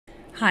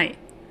Hi,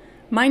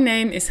 my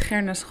name is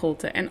Gerna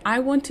Scholte and I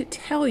want to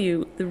tell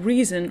you the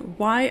reason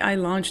why I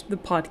launched the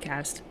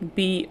podcast,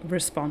 Be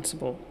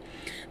Responsible.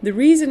 The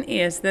reason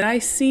is that I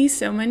see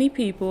so many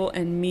people,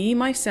 and me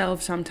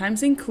myself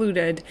sometimes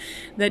included,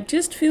 that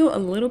just feel a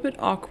little bit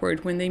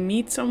awkward when they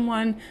meet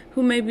someone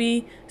who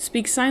maybe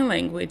speaks sign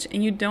language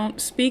and you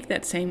don't speak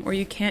that same, or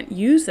you can't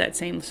use that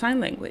same sign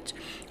language.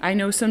 I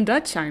know some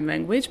Dutch sign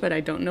language, but I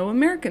don't know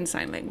American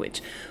sign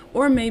language.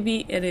 Or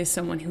maybe it is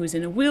someone who is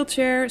in a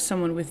wheelchair,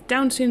 someone with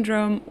Down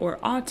syndrome or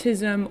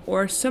autism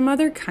or some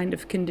other kind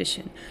of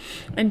condition.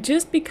 And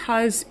just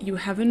because you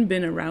haven't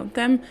been around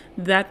them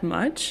that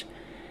much,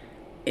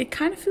 it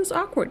kind of feels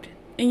awkward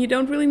and you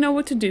don't really know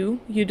what to do.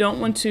 You don't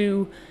want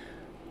to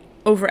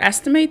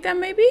overestimate them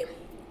maybe,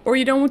 or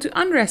you don't want to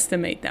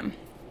underestimate them.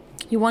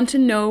 You want to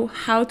know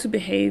how to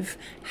behave,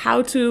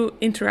 how to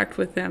interact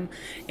with them.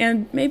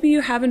 And maybe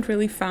you haven't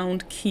really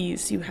found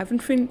keys. You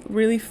haven't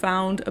really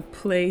found a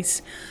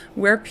place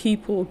where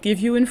people give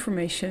you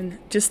information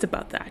just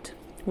about that.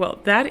 Well,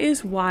 that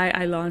is why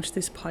I launched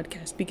this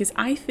podcast, because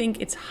I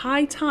think it's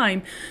high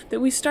time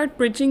that we start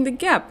bridging the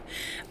gap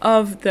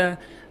of the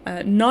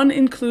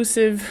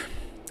non-inclusive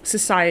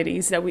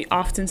societies that we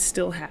often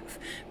still have.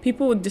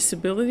 People with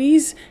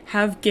disabilities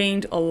have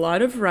gained a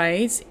lot of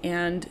rights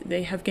and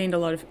they have gained a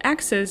lot of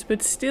access,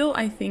 but still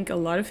I think a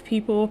lot of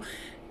people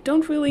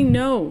don't really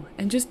know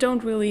and just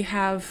don't really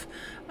have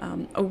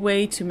a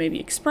way to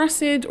maybe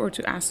express it or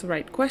to ask the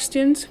right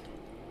questions.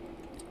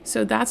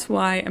 So that's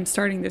why I'm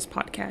starting this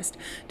podcast,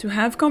 to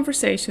have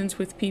conversations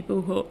with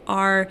people who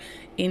are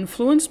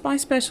influenced by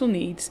special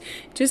needs.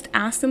 Just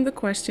ask them the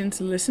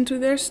questions, listen to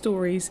their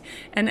stories,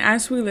 and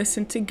as we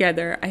listen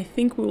together, I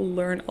think we'll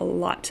learn a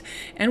lot.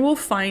 And we'll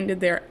find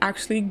that they're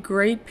actually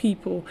great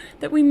people,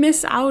 that we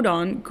miss out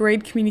on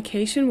great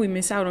communication, we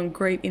miss out on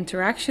great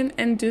interaction,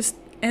 and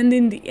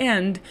in the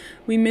end,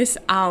 we miss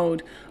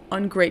out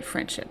on great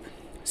friendship.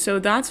 So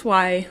that's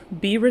why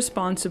Be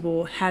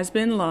Responsible has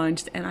been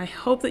launched, and I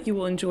hope that you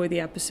will enjoy the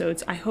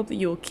episodes. I hope that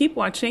you will keep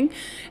watching,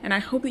 and I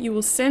hope that you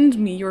will send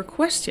me your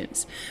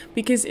questions,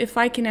 because if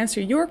I can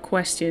answer your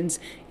questions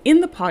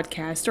in the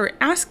podcast or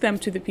ask them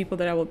to the people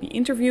that I will be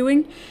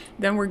interviewing,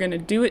 then we're going to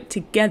do it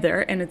together,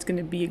 and it's going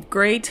to be a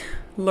great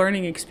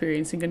learning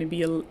experience and going to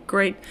be a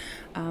great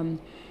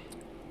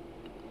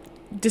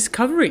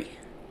discovery.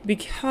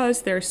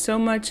 Because there's so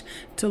much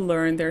to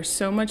learn, there's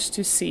so much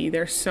to see,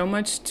 there's so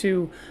much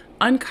to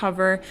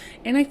uncover,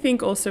 and I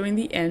think also in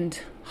the end,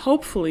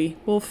 hopefully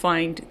we'll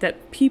find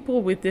that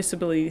people with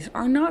disabilities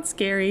are not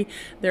scary,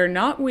 they're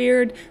not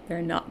weird,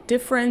 they're not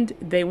different,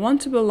 they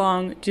want to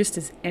belong just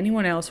as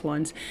anyone else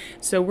wants.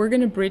 So we're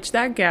going to bridge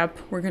that gap,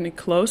 we're going to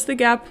close the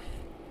gap,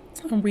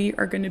 and we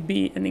are going to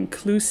be an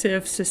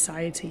inclusive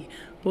society.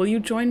 Will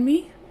you join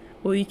me?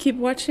 Will you keep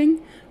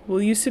watching?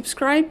 Will you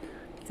subscribe?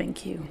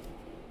 Thank you.